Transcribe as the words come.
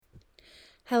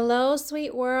Hello,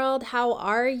 sweet world. How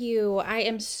are you? I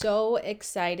am so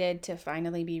excited to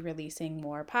finally be releasing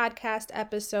more podcast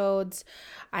episodes.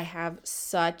 I have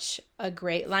such a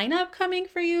great lineup coming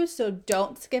for you, so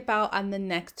don't skip out on the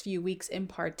next few weeks in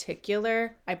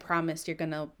particular. I promise you're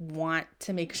going to want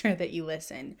to make sure that you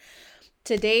listen.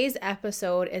 Today's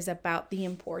episode is about the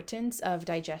importance of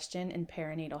digestion and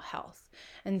perinatal health.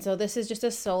 And so, this is just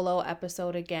a solo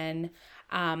episode again.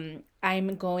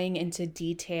 I'm going into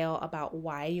detail about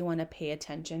why you want to pay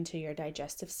attention to your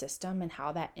digestive system and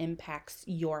how that impacts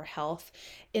your health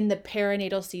in the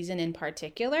perinatal season in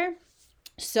particular.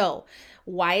 So,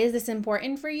 why is this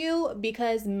important for you?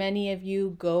 Because many of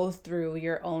you go through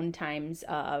your own times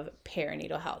of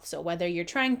perinatal health. So, whether you're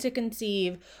trying to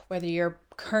conceive, whether you're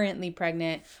currently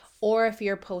pregnant, or if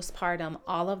you're postpartum,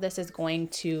 all of this is going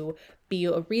to be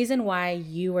a reason why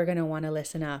you are going to want to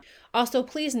listen up. Also,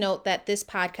 please note that this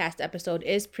podcast episode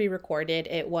is pre-recorded.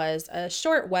 It was a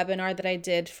short webinar that I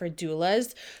did for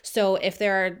doulas. So if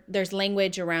there's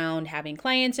language around having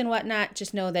clients and whatnot,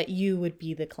 just know that you would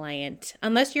be the client.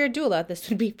 Unless you're a doula, this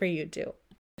would be for you too.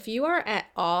 If you are at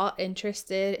all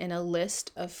interested in a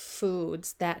list of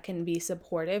foods that can be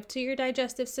supportive to your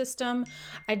digestive system,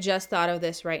 I just thought of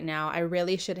this right now. I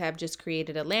really should have just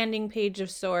created a landing page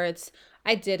of sorts.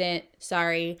 I didn't,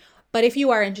 sorry. But if you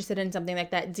are interested in something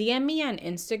like that, DM me on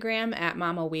Instagram at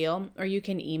Mama Wheel, or you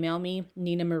can email me,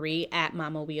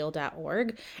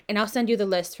 ninamarie@mamawheel.org, and I'll send you the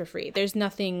list for free. There's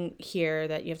nothing here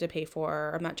that you have to pay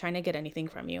for. I'm not trying to get anything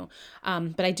from you.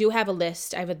 But I do have a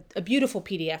list. I have a beautiful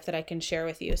PDF that I can share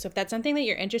with you. So if that's something that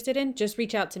you're interested in, just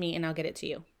reach out to me and I'll get it to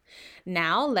you.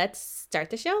 Now let's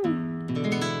start the show.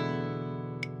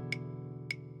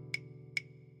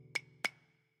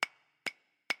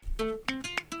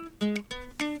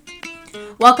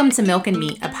 Welcome to Milk and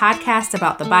Meat, a podcast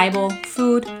about the Bible,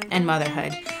 food, and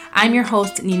motherhood. I'm your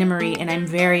host, Nina Marie, and I'm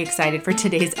very excited for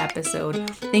today's episode.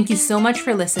 Thank you so much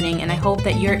for listening, and I hope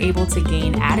that you're able to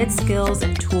gain added skills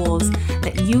and tools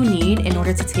that you need in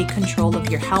order to take control of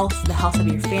your health, the health of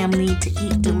your family, to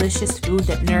eat delicious food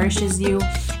that nourishes you,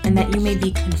 and that you may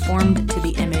be conformed to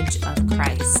the image of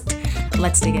Christ.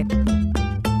 Let's dig in.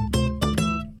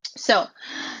 So,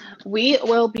 we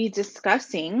will be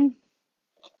discussing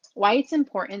why it's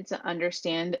important to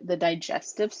understand the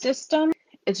digestive system.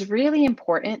 It's really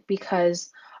important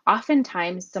because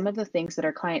oftentimes some of the things that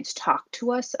our clients talk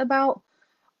to us about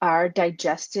are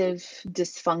digestive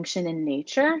dysfunction in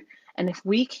nature. And if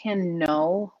we can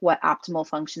know what optimal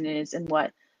function is and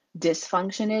what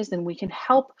dysfunction is, then we can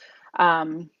help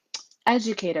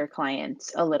educate our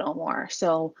clients a little more.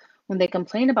 So when they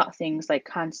complain about things like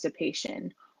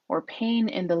constipation or pain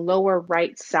in the lower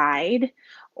right side,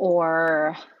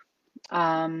 or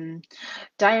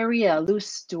diarrhea, loose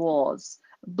stools,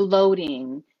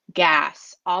 bloating,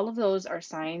 gas, all of those are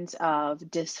signs of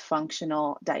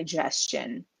dysfunctional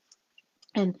digestion.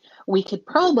 And we could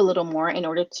probe a little more in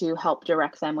order to help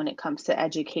direct them when it comes to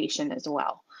education as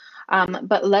well.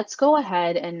 But let's go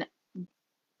ahead and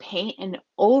paint an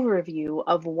overview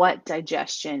of what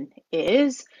digestion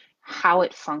is, how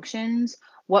it functions,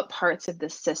 what parts of the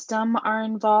system are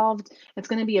involved. It's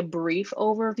going to be a brief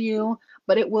overview,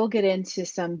 but it will get into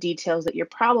some details that you're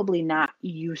probably not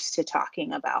used to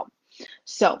talking about.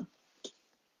 So,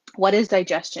 what is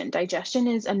digestion? Digestion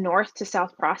is a north to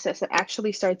south process that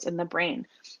actually starts in the brain.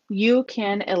 You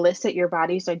can elicit your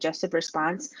body's digestive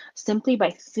response simply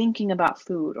by thinking about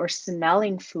food or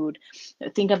smelling food.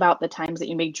 Think about the times that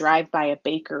you may drive by a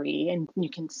bakery and you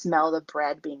can smell the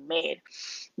bread being made.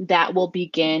 That will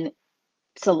begin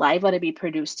saliva to be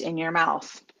produced in your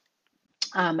mouth.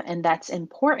 And that's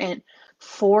important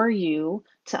for you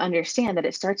to understand that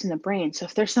it starts in the brain. So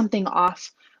if there's something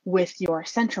off with your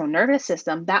central nervous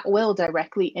system, that will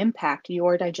directly impact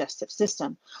your digestive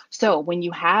system. So when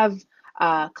you have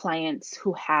clients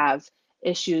who have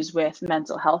issues with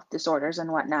mental health disorders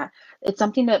and whatnot, it's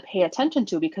something to pay attention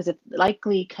to because it's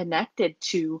likely connected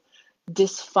to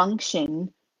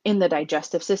dysfunction in the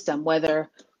digestive system. Whether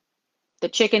the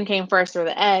chicken came first or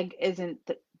the egg isn't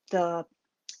the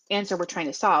answer we're trying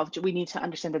to solve. We need to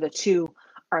understand that the two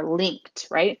are linked,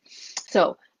 right?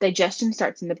 So digestion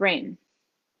starts in the brain.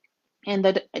 And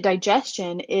the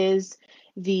digestion is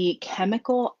the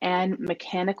chemical and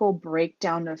mechanical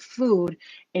breakdown of food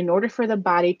in order for the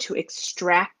body to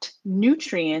extract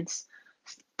nutrients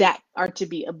that are to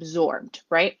be absorbed,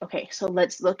 right? Okay, so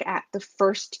let's look at the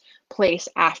first place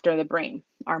after the brain,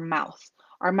 our mouth.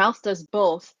 Our mouth does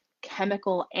both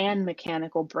chemical and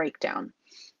mechanical breakdown.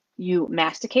 You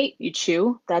masticate, you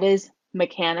chew, that is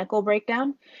mechanical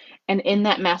breakdown. And in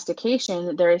that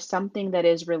mastication, there is something that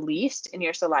is released in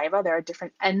your saliva. There are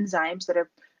different enzymes that are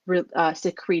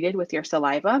secreted with your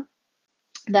saliva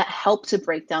that help to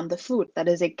break down the food. That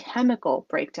is a chemical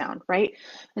breakdown, right?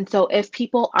 And so if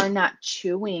people are not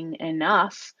chewing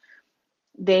enough,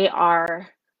 they are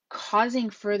causing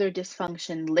further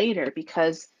dysfunction later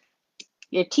because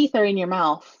your teeth are in your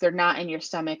mouth, they're not in your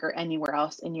stomach or anywhere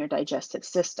else in your digestive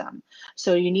system.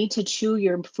 So you need to chew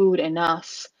your food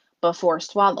enough before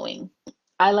swallowing.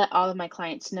 I let all of my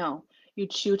clients know you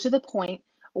chew to the point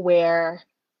where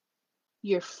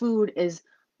your food is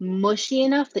mushy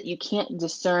enough that you can't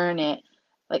discern it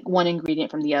like one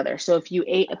ingredient from the other. So if you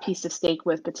ate a piece of steak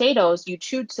with potatoes, you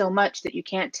chewed so much that you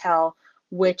can't tell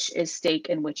which is steak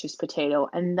and which is potato,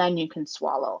 and then you can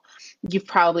swallow. You've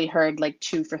probably heard like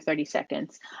chew for 30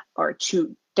 seconds or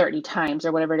chew 30 times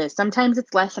or whatever it is. Sometimes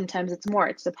it's less, sometimes it's more.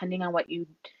 It's depending on what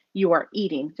you are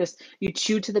eating. Just you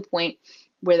chew to the point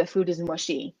where the food is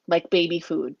mushy, like baby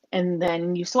food, and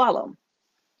then you swallow.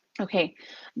 Okay,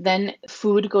 then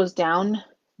food goes down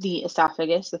the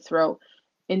esophagus, the throat,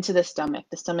 into the stomach.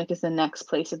 The stomach is the next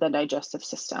place of the digestive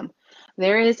system.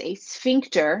 There is a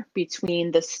sphincter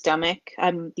between the stomach,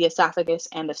 the esophagus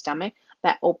and the stomach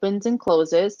that opens and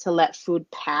closes to let food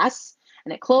pass,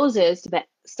 and it closes so that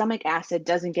stomach acid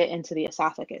doesn't get into the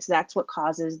esophagus. That's what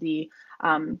causes the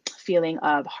feeling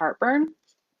of heartburn.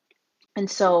 And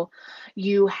so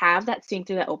you have that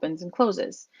sphincter that opens and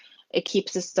closes. It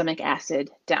keeps the stomach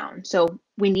acid down. So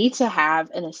we need to have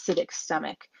an acidic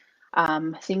stomach.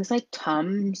 Things like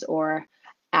Tums or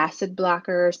acid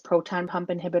blockers, proton pump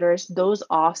inhibitors, those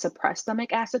all suppress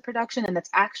stomach acid production, and that's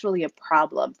actually a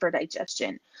problem for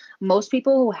digestion. Most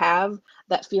people who have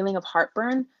that feeling of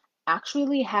heartburn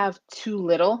actually have too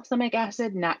little stomach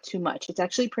acid, not too much. It's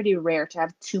actually pretty rare to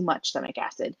have too much stomach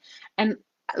acid. And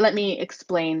let me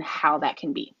explain how that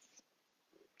can be.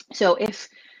 So if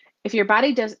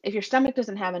your stomach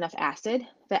doesn't have enough acid,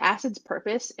 the acid's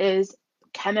purpose is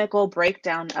chemical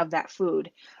breakdown of that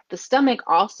food. The stomach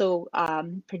also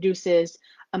produces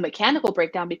a mechanical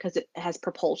breakdown because it has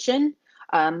propulsion.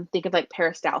 Think of like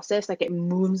peristalsis, like it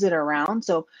moves it around.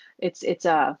 So it's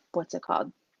a, what's it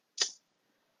called?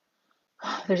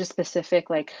 There's a specific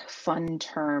like fun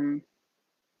term.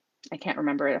 I can't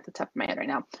remember it off the top of my head right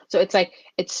now. So it's like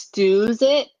it stews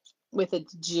it with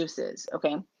its juices,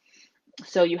 okay?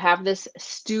 So you have this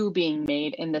stew being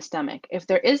made in the stomach. If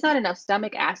there is not enough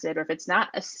stomach acid, or if it's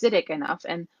not acidic enough,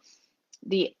 and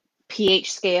the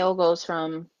pH scale goes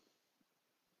from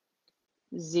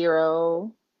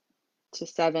 0 to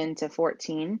 7 to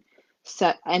 14,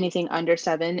 so anything under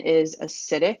 7 is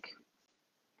acidic.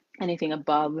 Anything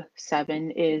above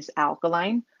 7 is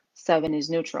alkaline. 7 is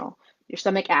neutral. Your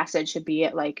stomach acid should be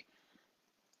at like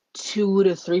 2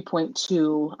 to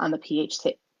 3.2 on the pH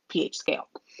scale.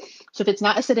 So if it's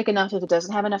not acidic enough, if it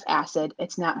doesn't have enough acid,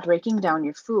 it's not breaking down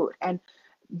your food. And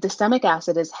the stomach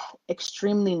acid is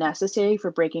extremely necessary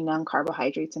for breaking down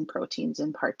carbohydrates and proteins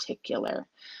in particular.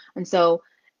 And so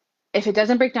if it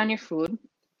doesn't break down your food,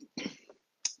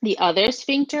 the other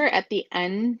sphincter at the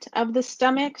end of the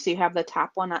stomach, so you have the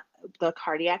top one, the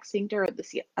cardiac sphincter or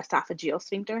the esophageal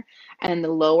sphincter, and then the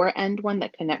lower end one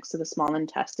that connects to the small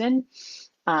intestine,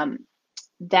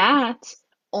 that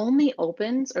only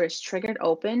opens or is triggered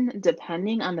open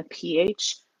depending on the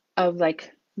pH of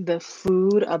like the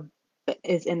food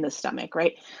is in the stomach,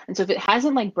 right? And so if it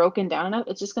hasn't like broken down enough,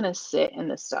 it's just going to sit in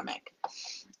the stomach.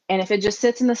 And if it just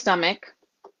sits in the stomach,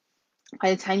 by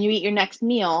the time you eat your next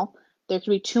meal, there could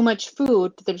be too much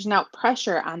food, but there's now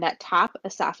pressure on that top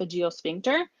esophageal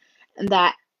sphincter, and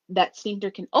that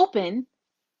sphincter can open,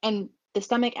 and the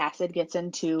stomach acid gets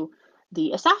into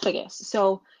the esophagus.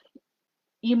 So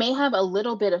you may have a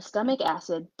little bit of stomach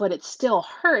acid, but it still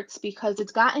hurts because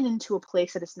it's gotten into a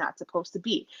place that it's not supposed to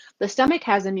be. The stomach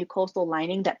has a mucosal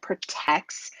lining that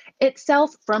protects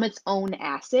itself from its own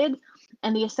acid,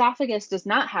 and the esophagus does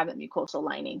not have a mucosal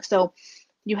lining. So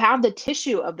you have the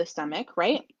tissue of the stomach,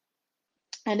 right?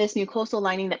 And this mucosal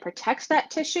lining that protects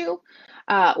that tissue,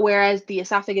 whereas the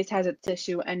esophagus has a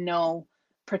tissue and no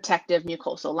protective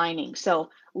mucosal lining.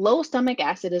 So low stomach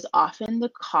acid is often the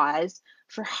cause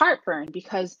for heartburn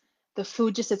because the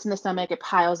food just sits in the stomach, it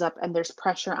piles up, and there's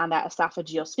pressure on that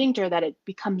esophageal sphincter that it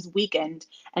becomes weakened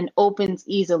and opens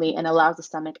easily and allows the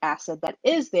stomach acid that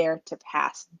is there to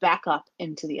pass back up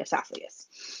into the esophagus.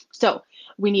 So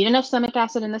we need enough stomach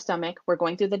acid in the stomach. We're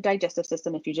going through the digestive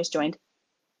system if you just joined.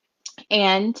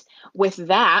 And with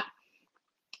that,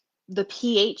 the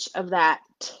pH of that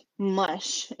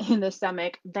mush in the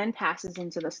stomach then passes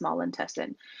into the small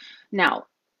intestine. Now,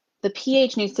 the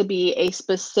pH needs to be a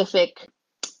specific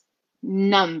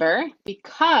number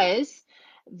because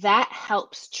that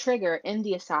helps trigger in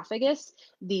the esophagus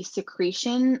the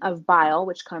secretion of bile,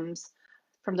 which comes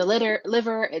From the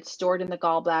liver, it's stored in the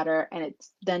gallbladder and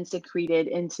it's then secreted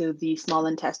into the small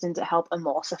intestine to help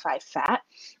emulsify fat.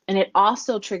 And it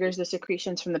also triggers the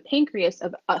secretions from the pancreas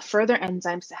of further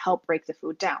enzymes to help break the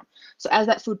food down. So as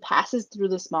that food passes through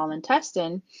the small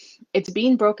intestine, it's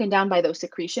being broken down by those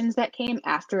secretions that came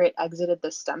after it exited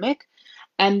the stomach.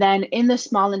 And then in the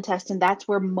small intestine, that's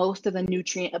where most of the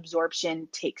nutrient absorption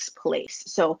takes place.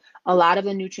 So a lot of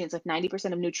the nutrients, like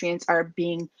 90% of nutrients, are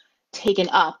being taken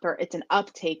up, or it's an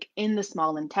uptake in the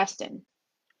small intestine.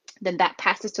 Then that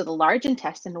passes to the large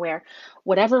intestine, where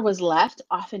whatever was left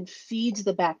often feeds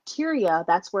the bacteria.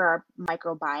 That's where our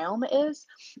microbiome is.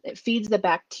 It feeds the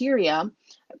bacteria.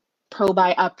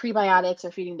 Prebiotics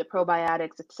are feeding the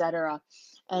probiotics, etc.,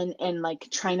 and like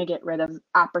trying to get rid of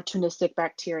opportunistic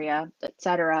bacteria,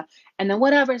 etc. And then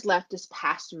whatever's left is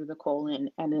passed through the colon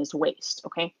and is waste.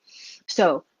 Okay,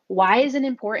 so why is it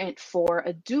important for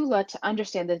a doula to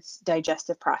understand this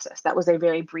digestive process? That was a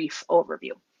very brief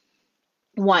overview.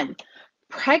 One,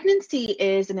 pregnancy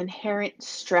is an inherent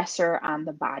stressor on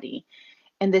the body,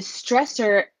 and this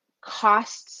stressor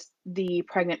costs the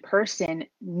pregnant person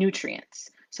nutrients.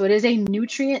 So it is a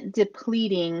nutrient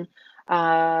depleting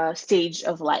stage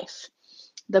of life.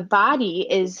 The body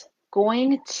is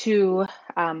going to,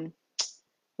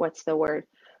 what's the word?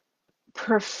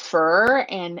 Prefer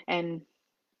and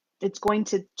it's going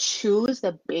to choose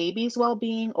the baby's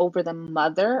well-being over the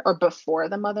mother, or before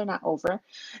the mother, not over.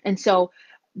 And so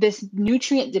this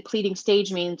nutrient depleting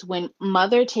stage means when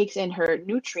mother takes in her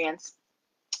nutrients,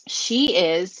 she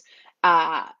is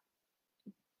uh,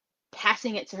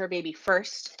 passing it to her baby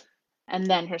first and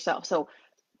then herself. So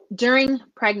during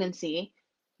pregnancy,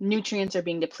 nutrients are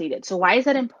being depleted. So why is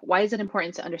it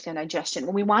important to understand digestion?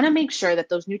 Well, we want to make sure that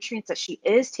those nutrients that she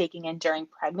is taking in during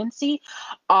pregnancy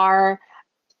are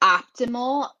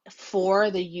optimal for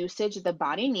the usage the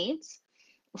body needs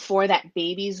for that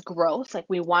baby's growth. Like,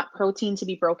 we want protein to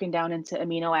be broken down into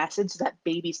amino acids so that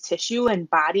baby's tissue and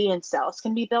body and cells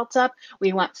can be built up.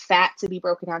 We want fat to be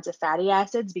broken down to fatty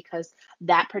acids because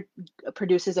that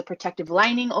produces a protective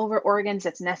lining over organs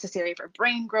that's necessary for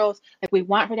brain growth. Like, we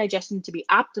want her digestion to be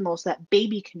optimal so that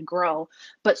baby can grow,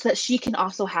 but so that she can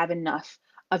also have enough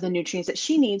of the nutrients that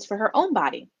she needs for her own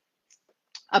body.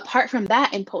 Apart from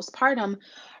that, in postpartum,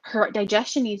 her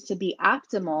digestion needs to be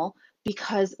optimal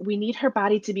because we need her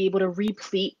body to be able to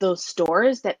replete those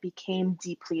stores that became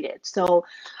depleted. So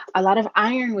a lot of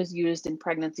iron was used in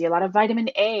pregnancy, a lot of vitamin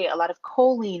A, a lot of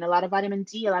choline, a lot of vitamin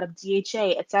D, a lot of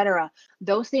DHA, etc.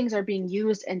 Those things are being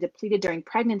used and depleted during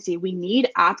pregnancy. We need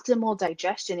optimal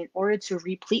digestion in order to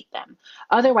replete them.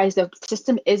 Otherwise, the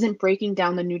system isn't breaking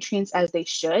down the nutrients as they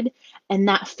should and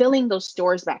not filling those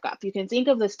stores back up. You can think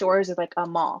of the stores as like a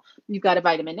mall. You've got a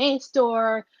vitamin A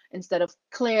store instead of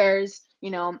Claire's,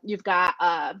 you've got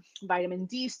a vitamin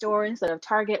D store instead of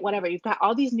Target, whatever. You've got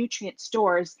all these nutrient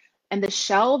stores and the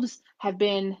shelves have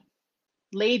been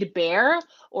laid bare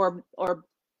or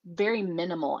very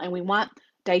minimal. And we want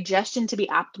digestion to be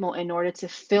optimal in order to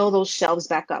fill those shelves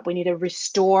back up. We need to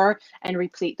restore and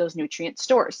replete those nutrient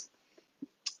stores.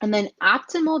 And then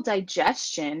optimal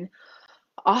digestion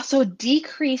also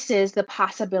decreases the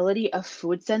possibility of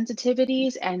food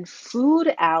sensitivities and food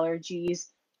allergies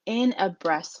in a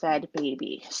breastfed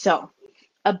baby. So,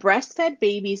 a breastfed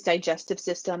baby's digestive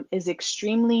system is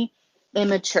extremely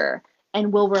immature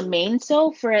and will remain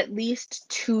so for at least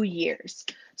 2 years.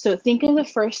 So, think of the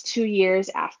first 2 years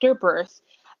after birth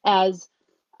as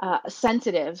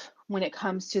sensitive when it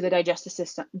comes to the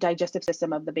digestive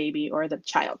system of the baby or the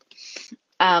child.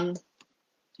 Um,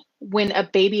 when a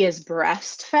baby is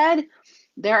breastfed,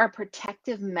 there are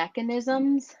protective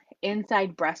mechanisms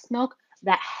inside breast milk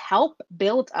that help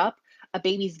build up a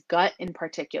baby's gut in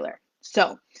particular.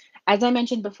 So, as I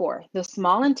mentioned before, the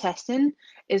small intestine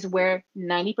is where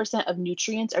 90% of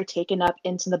nutrients are taken up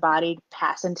into the body,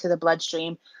 pass into the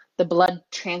bloodstream. The blood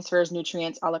transfers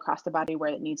nutrients all across the body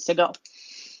where it needs to go.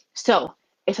 So,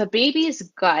 if a baby's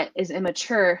gut is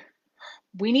immature,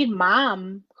 we need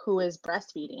mom who is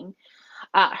breastfeeding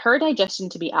her digestion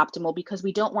to be optimal because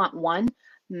we don't want one,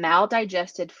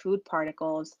 maldigested food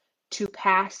particles to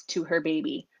pass to her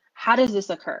baby. How does this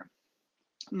occur?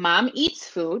 Mom eats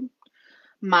food.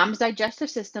 Mom's digestive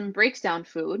system breaks down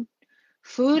food.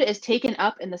 Food is taken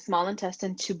up in the small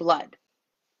intestine to blood.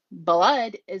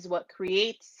 Blood is what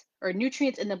creates, or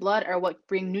nutrients in the blood are what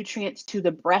bring nutrients to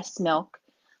the breast milk.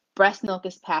 Breast milk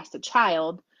is passed to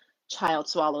child. Child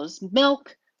swallows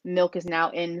milk. Milk is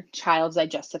now in child's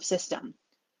digestive system.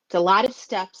 It's a lot of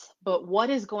steps, but what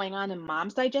is going on in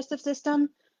mom's digestive system?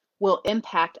 will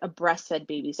impact a breastfed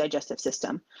baby's digestive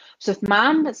system. So if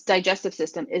mom's digestive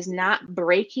system is not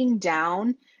breaking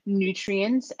down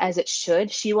nutrients as it should,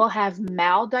 she will have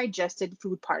maldigested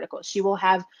food particles. She will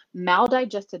have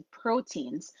maldigested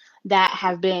proteins that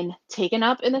have been taken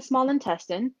up in the small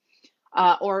intestine,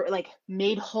 or like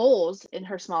made holes in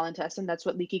her small intestine. That's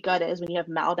what leaky gut is. When you have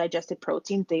maldigested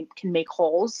protein, they can make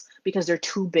holes because they're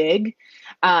too big.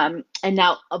 And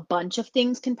now a bunch of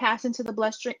things can pass into the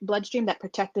bloodstream. That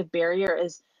protective barrier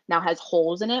is now has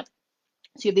holes in it.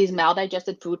 So you have these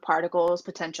maldigested food particles,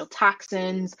 potential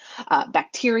toxins,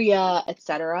 bacteria,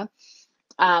 etc.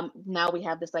 Now we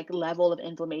have this like level of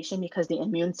inflammation because the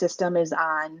immune system is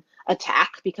on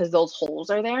attack because those holes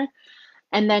are there.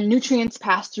 And then nutrients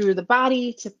pass through the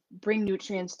body to bring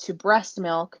nutrients to breast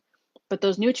milk, but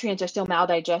those nutrients are still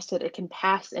maldigested. It can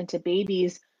pass into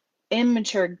baby's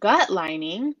immature gut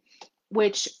lining,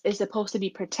 which is supposed to be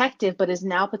protective, but is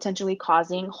now potentially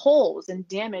causing holes and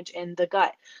damage in the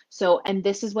gut. So, and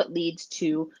this is what leads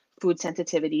to food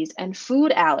sensitivities and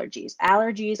food allergies.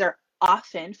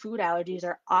 Food allergies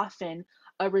are often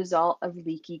a result of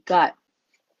leaky gut.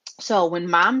 So when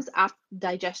mom's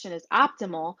digestion is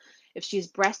optimal, if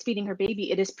she's breastfeeding her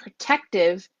baby, it is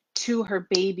protective to her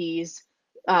baby's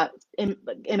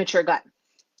immature gut.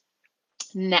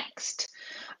 Next,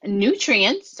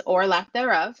 nutrients or lack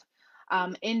thereof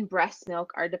in breast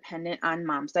milk are dependent on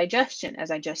mom's digestion,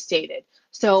 as I just stated.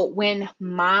 So when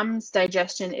mom's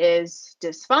digestion is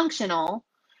dysfunctional,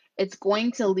 it's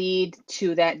going to lead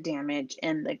to that damage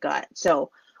in the gut. So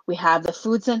we have the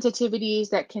food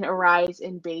sensitivities that can arise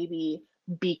in baby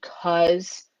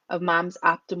because of mom's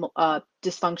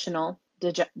dysfunctional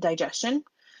digestion.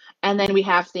 And then we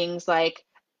have things like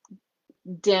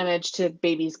damage to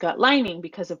baby's gut lining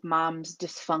because of mom's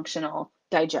dysfunctional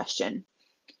digestion.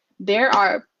 There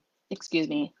are,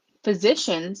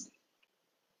 physicians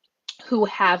who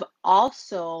have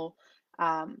also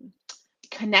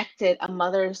connected a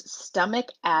mother's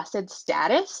stomach acid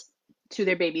status to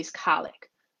their baby's colic.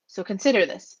 So consider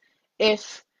this.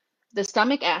 If the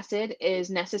stomach acid is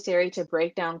necessary to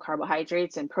break down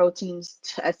carbohydrates and proteins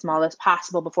as small as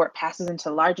possible before it passes into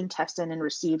the large intestine and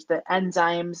receives the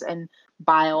enzymes and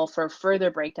bile for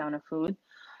further breakdown of food.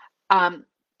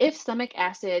 If stomach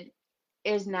acid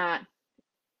is not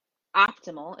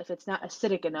optimal, if it's not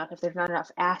acidic enough, if there's not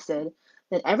enough acid,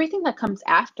 then everything that comes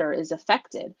after is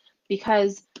affected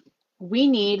because we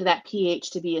need that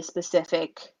pH to be a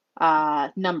specific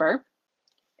number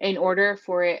in order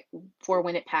for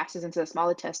when it passes into the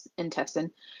small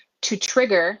intestine to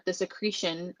trigger the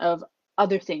secretion of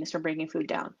other things from breaking food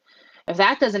down. If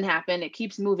that doesn't happen, it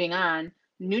keeps moving on.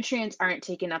 Nutrients aren't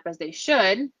taken up as they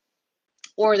should,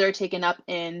 or they're taken up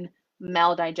in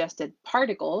maldigested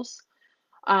particles.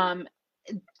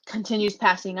 Continues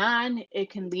passing on,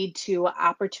 it can lead to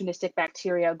opportunistic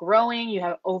bacteria growing. You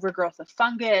have overgrowth of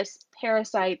fungus,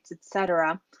 parasites,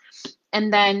 etc.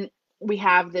 And then we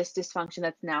have this dysfunction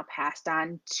that's now passed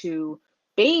on to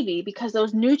baby because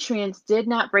those nutrients did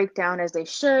not break down as they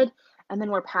should, and then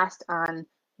were passed on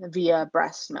via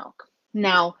breast milk.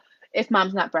 Now, if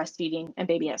mom's not breastfeeding and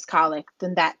baby has colic,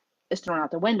 then that is thrown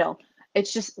out the window.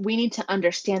 It's just we need to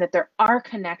understand that there are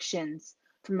connections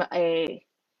from a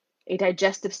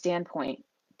digestive standpoint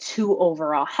to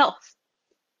overall health.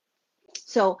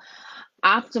 So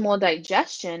optimal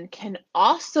digestion can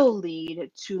also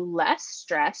lead to less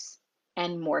stress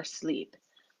and more sleep.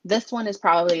 This one is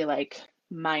probably like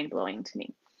mind-blowing to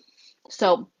me.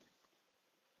 So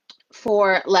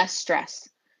for less stress,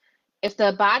 if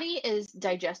the body is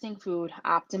digesting food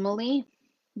optimally,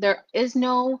 there is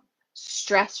no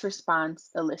stress response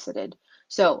elicited.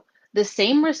 So the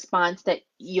same response that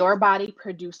your body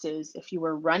produces if you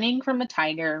were running from a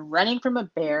tiger, running from a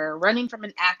bear, running from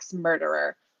an axe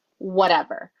murderer,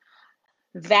 whatever,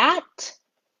 that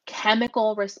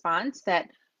chemical response, that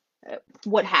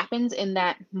what happens in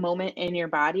that moment in your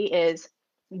body is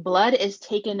blood is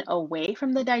taken away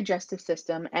from the digestive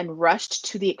system and rushed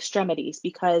to the extremities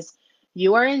because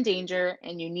you are in danger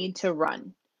and you need to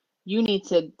run. You need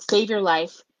to save your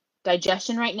life.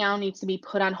 Digestion right now needs to be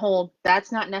put on hold.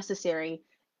 That's not necessary.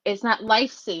 It's not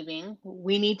life-saving.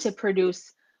 We need to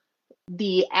produce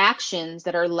the actions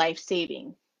that are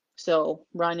life-saving. So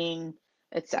running,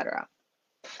 etc.,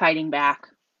 fighting back,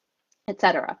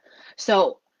 etc.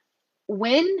 So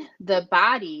when the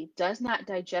body does not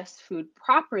digest food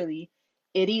properly,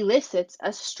 it elicits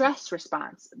a stress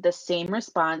response, the same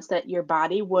response that your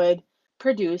body would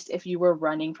produce if you were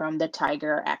running from the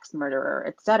tiger, axe murderer,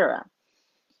 etc.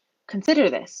 Consider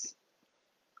this.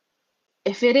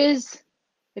 If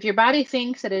your body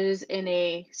thinks that it is in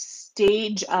a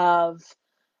stage of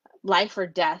life or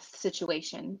death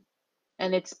situation,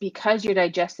 and it's because your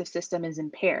digestive system is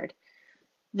impaired,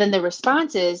 then the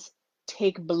response is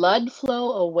take blood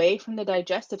flow away from the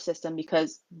digestive system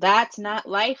because that's not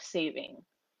life-saving,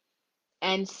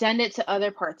 and send it to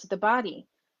other parts of the body.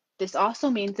 This also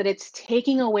means that it's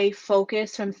taking away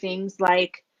focus from things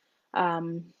like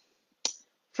um,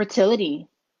 fertility,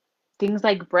 things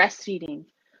like breastfeeding.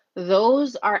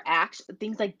 Those are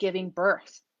things like giving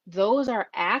birth. Those are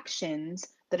actions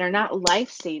that are not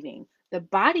life-saving. The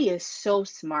body is so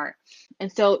smart.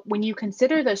 And so when you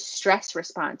consider the stress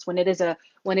response, when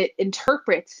it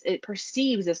interprets, it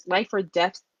perceives this life or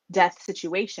death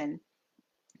situation,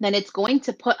 then it's going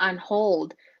to put on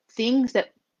hold things that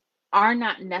are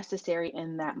not necessary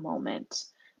in that moment,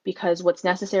 because what's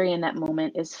necessary in that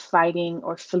moment is fighting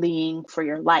or fleeing for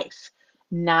your life,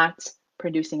 not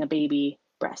producing a baby,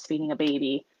 breastfeeding a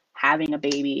baby, having a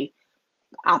baby,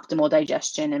 optimal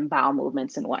digestion and bowel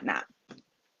movements and whatnot.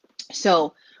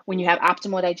 So when you have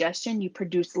optimal digestion, you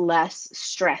produce less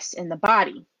stress in the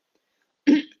body.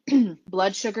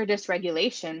 Blood sugar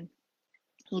dysregulation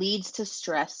leads to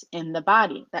stress in the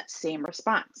body, that same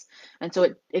response. And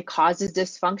so it causes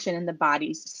dysfunction in the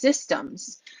body's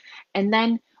systems. And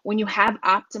then when you have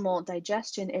optimal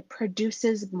digestion, it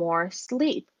produces more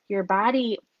sleep. Your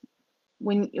body,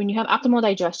 when you have optimal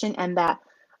digestion and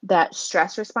that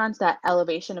stress response, that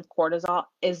elevation of cortisol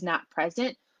is not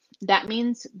present, that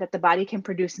means that the body can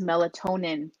produce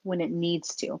melatonin when it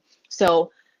needs to.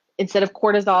 So instead of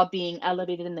cortisol being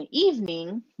elevated in the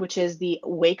evening, which is the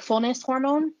wakefulness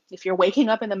hormone, if you're waking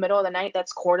up in the middle of the night,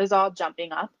 that's cortisol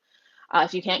jumping up.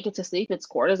 If you can't get to sleep, it's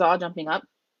cortisol jumping up.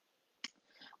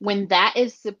 When that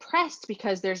is suppressed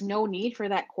because there's no need for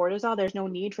that cortisol, there's no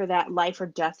need for that life or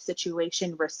death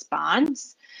situation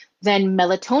response, then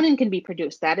melatonin can be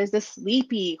produced. That is the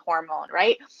sleepy hormone,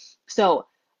 right? So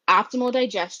optimal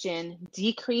digestion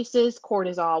decreases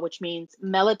cortisol, which means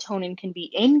melatonin can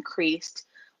be increased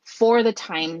for the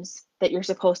times that you're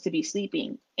supposed to be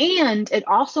sleeping. And it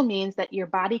also means that your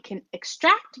body can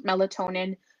extract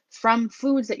melatonin from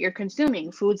foods that you're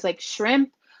consuming, foods like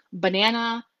shrimp,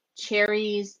 banana,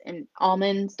 cherries, and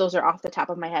almonds. Those are off the top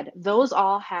of my head. Those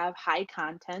all have high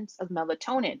contents of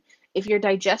melatonin. If you're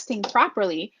digesting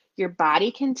properly, your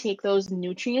body can take those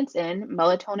nutrients in,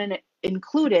 melatonin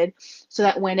included, so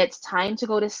that when it's time to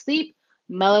go to sleep,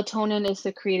 melatonin is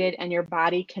secreted and your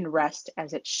body can rest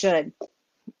as it should.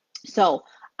 So,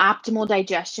 optimal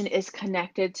digestion is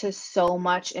connected to so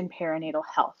much in perinatal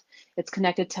health. It's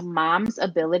connected to mom's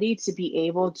ability to be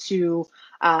able to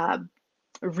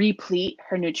replete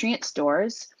her nutrient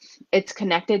stores. It's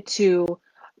connected to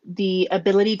the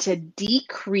ability to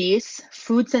decrease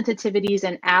food sensitivities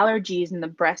and allergies in the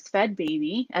breastfed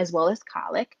baby, as well as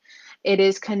colic. It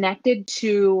is connected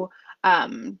to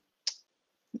um,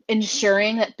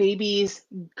 ensuring that baby's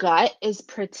gut is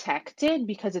protected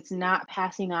because it's not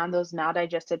passing on those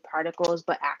maldigested particles,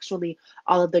 but actually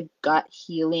all of the gut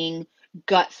healing,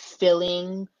 gut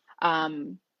filling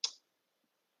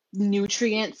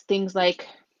nutrients, things like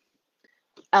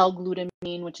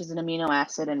L-glutamine, which is an amino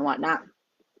acid and whatnot.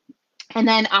 And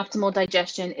then optimal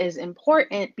digestion is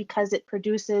important because it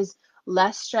produces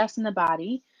less stress in the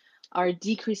body or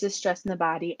decreases stress in the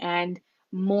body, and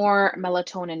more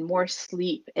melatonin, more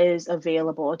sleep is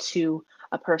available to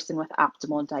a person with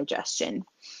optimal digestion.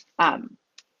 Um,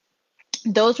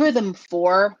 those were the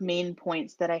four main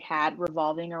points that I had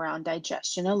revolving around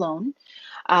digestion alone.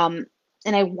 Um,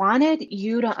 and I wanted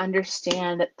you to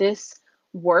understand that this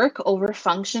work over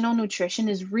functional nutrition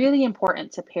is really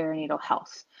important to perinatal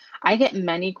health. I get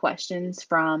many questions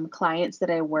from clients that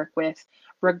I work with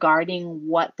regarding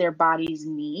what their bodies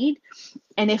need.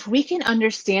 And if we can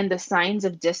understand the signs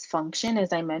of dysfunction,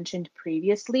 as I mentioned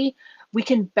previously, we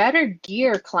can better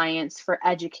gear clients for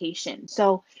education.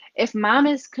 So if mom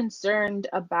is concerned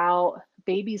about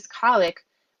baby's colic,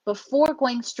 before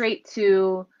going straight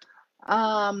to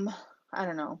I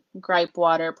don't know, gripe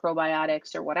water,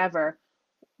 probiotics, or whatever.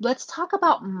 Let's talk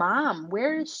about mom.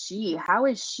 Where is she? How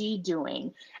is she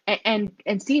doing? And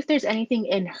see if there's anything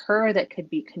in her that could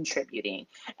be contributing.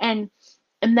 And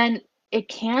and then it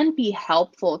can be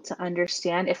helpful to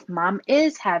understand if mom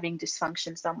is having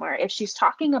dysfunction somewhere. If she's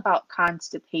talking about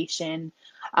constipation,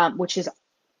 which is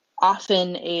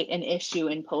often an issue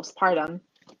in postpartum,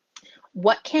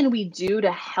 what can we do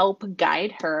to help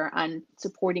guide her on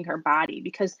supporting her body?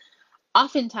 Because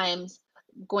oftentimes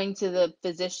going to the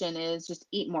physician is just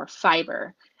eat more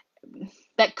fiber.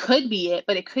 That could be it,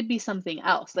 but it could be something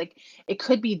else. Like it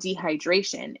could be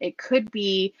dehydration. It could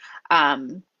be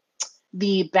um,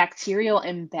 the bacterial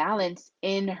imbalance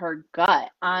in her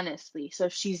gut, honestly. So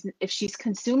if she's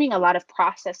consuming a lot of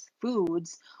processed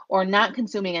foods or not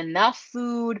consuming enough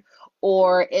food,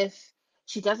 or if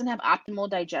she doesn't have optimal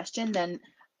digestion, then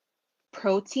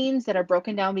proteins that are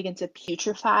broken down begin to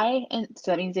putrefy, and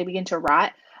so that means they begin to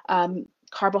rot.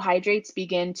 Carbohydrates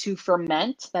begin to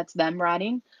ferment, that's them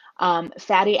rotting.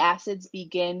 Fatty acids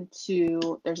begin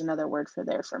to, there's another word for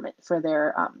their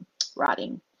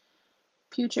rotting.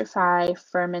 Putrefy,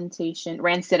 fermentation,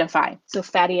 rancidify. So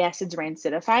fatty acids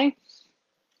rancidify.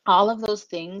 All of those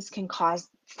things can cause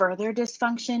further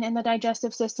dysfunction in the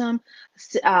digestive system.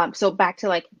 So back to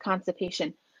like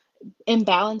constipation,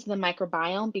 imbalance in the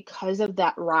microbiome because of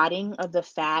that rotting of the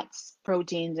fats,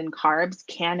 proteins, and carbs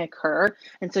can occur.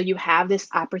 And so you have this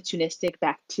opportunistic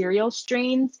bacterial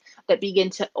strains that begin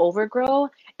to overgrow.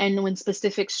 And when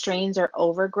specific strains are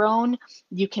overgrown,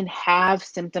 you can have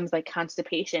symptoms like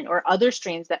constipation, or other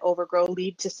strains that overgrow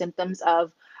lead to symptoms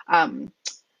of um,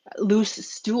 loose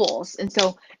stools. And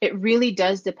so it really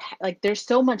does depend. Like, there's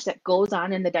so much that goes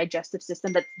on in the digestive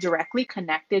system that's directly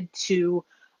connected to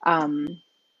um,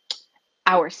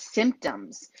 our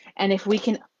symptoms. And if we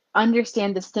can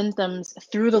understand the symptoms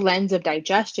through the lens of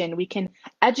digestion, we can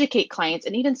educate clients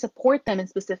and even support them in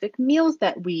specific meals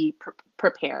that we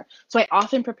prepare. So I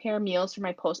often prepare meals for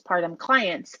my postpartum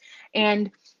clients,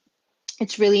 and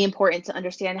it's really important to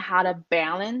understand how to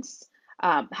balance,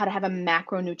 how to have a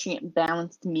macronutrient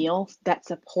balanced meal that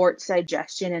supports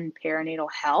digestion and perinatal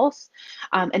health.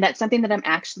 And that's something that I'm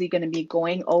actually going to be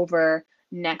going over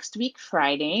next week,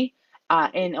 Friday,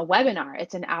 in a webinar.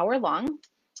 It's an hour long,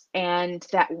 and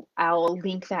that I'll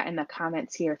link that in the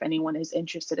comments here if anyone is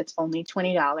interested. It's only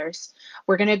 $20.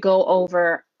 We're going to go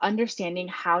over understanding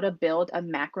how to build a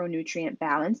macronutrient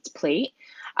balanced plate.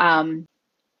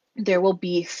 There will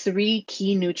be 3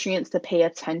 key nutrients to pay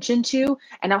attention to,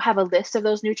 and I'll have a list of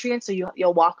those nutrients, so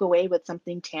you'll walk away with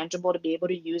something tangible to be able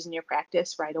to use in your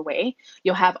practice right away.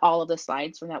 You'll have all of the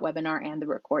slides from that webinar and the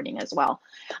recording as well.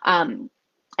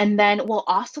 And then we'll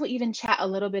also even chat a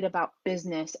little bit about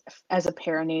business as a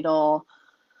perinatal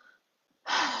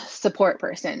support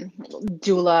person,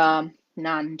 doula,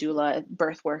 non-doula,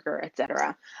 birth worker,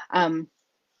 etc.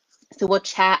 So we'll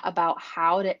chat about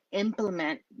how to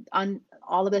implement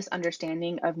all of this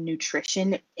understanding of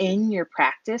nutrition in your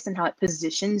practice, and how it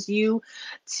positions you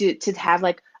to have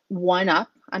like one up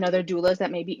on other doulas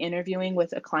that may be interviewing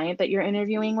with a client that you're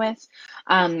interviewing with.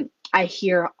 I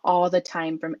hear all the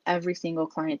time from every single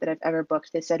client that I've ever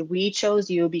booked, they said, we chose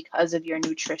you because of your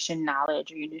nutrition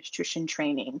knowledge or your nutrition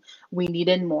training. We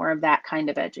needed more of that kind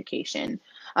of education.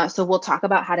 So we'll talk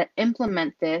about how to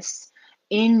implement this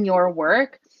in your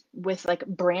work with like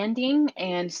branding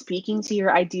and speaking to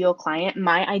your ideal client.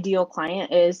 My ideal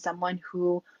client is someone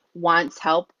who wants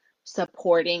help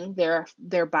supporting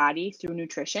their body through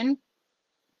nutrition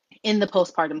in the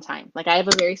postpartum time. Like, I have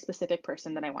a very specific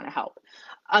person that I want to help.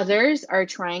 Others are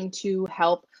trying to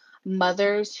help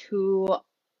mothers who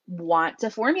want to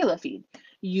formula feed.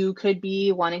 You could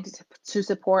be wanting to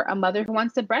support a mother who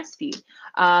wants to breastfeed.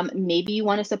 Maybe you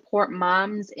want to support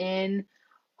moms in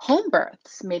home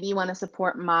births. Maybe you want to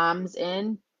support moms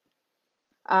in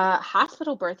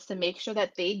hospital births to make sure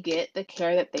that they get the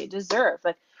care that they deserve.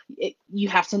 Like, you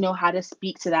have to know how to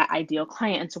speak to that ideal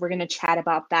client. And so we're going to chat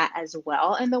about that as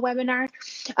well in the webinar.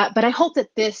 But I hope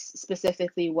that this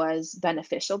specifically was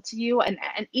beneficial to you. And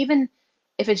even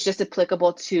if it's just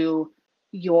applicable to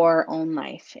your own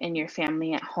life and your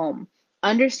family at home,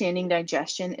 understanding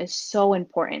digestion is so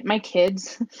important. My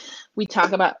kids, we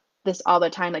talk about this all the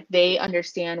time. Like, they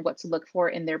understand what to look for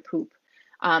in their poop.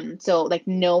 So like,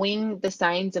 knowing the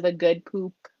signs of a good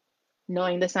poop,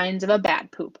 knowing the signs of a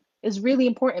bad poop is really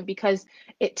important, because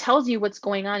it tells you what's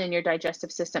going on in your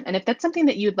digestive system. And if that's something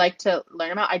that you'd like to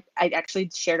learn about, I actually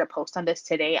shared a post on this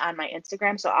today on my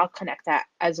Instagram, so I'll connect that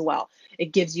as well.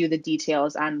 It gives you the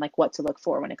details on like what to look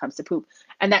for when it comes to poop.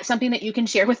 And that's something that you can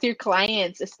share with your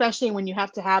clients, especially when you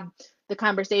have to have the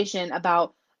conversation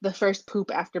about the first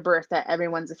poop after birth that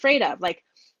everyone's afraid of. Like,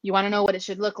 you want to know what it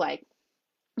should look like.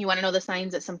 You want to know the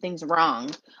signs that something's wrong,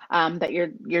 that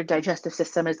your digestive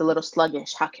system is a little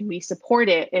sluggish. How can we support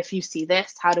it if you see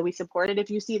this? How do we support it if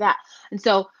you see that? And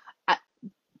so, uh,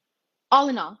 all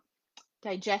in all,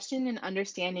 digestion and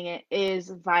understanding it is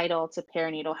vital to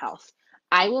perinatal health.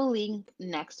 I will link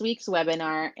next week's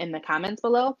webinar in the comments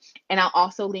below, and I'll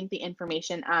also link the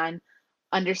information on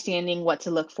understanding what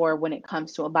to look for when it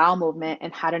comes to a bowel movement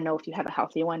and how to know if you have a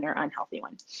healthy one or unhealthy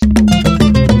one.